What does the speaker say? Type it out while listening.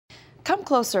Come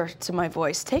closer to my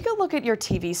voice. Take a look at your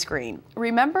TV screen.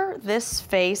 Remember this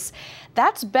face?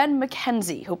 That's Ben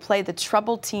McKenzie, who played the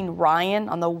troubled teen Ryan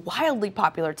on the wildly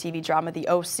popular TV drama The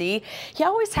O.C. He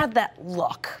always had that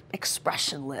look,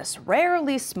 expressionless,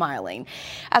 rarely smiling.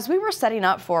 As we were setting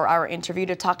up for our interview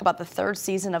to talk about the third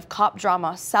season of cop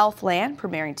drama Southland,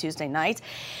 premiering Tuesday night,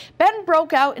 Ben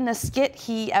broke out in a skit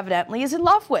he evidently is in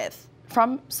love with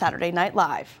from Saturday Night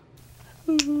Live.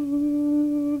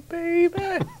 Ooh,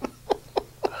 baby.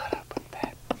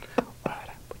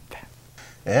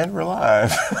 And we're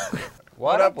live.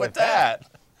 What up with that?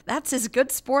 That's his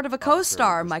good sport of a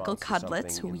co-star, Michael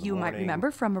Cudlitz, who you might remember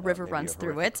from A River Runs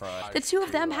Through It. The two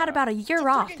of them had about a year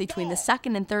off between the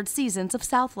second and third seasons of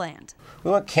Southland. We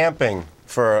went camping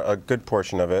for a good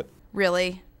portion of it.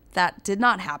 Really? That did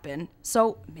not happen.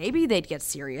 So maybe they'd get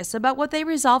serious about what they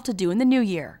resolved to do in the new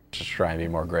year. Just try and be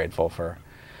more grateful for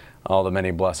all the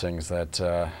many blessings that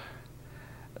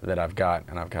I've got,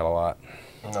 and I've got a lot.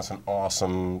 And that's an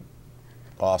awesome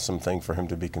thing for him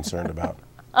to be concerned about.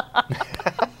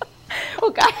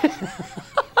 Well, guys.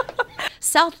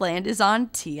 Southland is on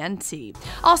TNT.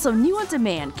 Also, new on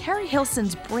demand, Carrie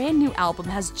Hilson's brand new album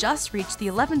has just reached the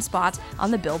 11th spot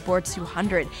on the Billboard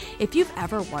 200. If you've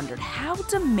ever wondered how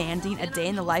demanding a day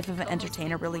in the life of an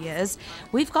entertainer really is,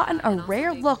 we've gotten a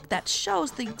rare look that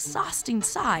shows the exhausting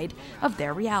side of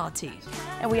their reality.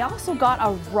 And we also got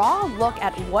a raw look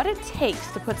at what it takes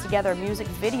to put together a music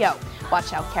video.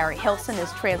 Watch how Carrie Hilson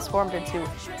is transformed into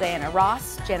Diana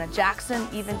Ross, Janet Jackson,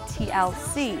 even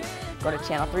TLC. Go to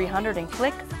Channel 300 and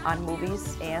click on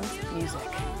Movies and Music.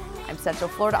 I'm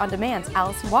Central Florida On Demand's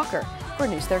Allison Walker for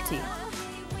News 13.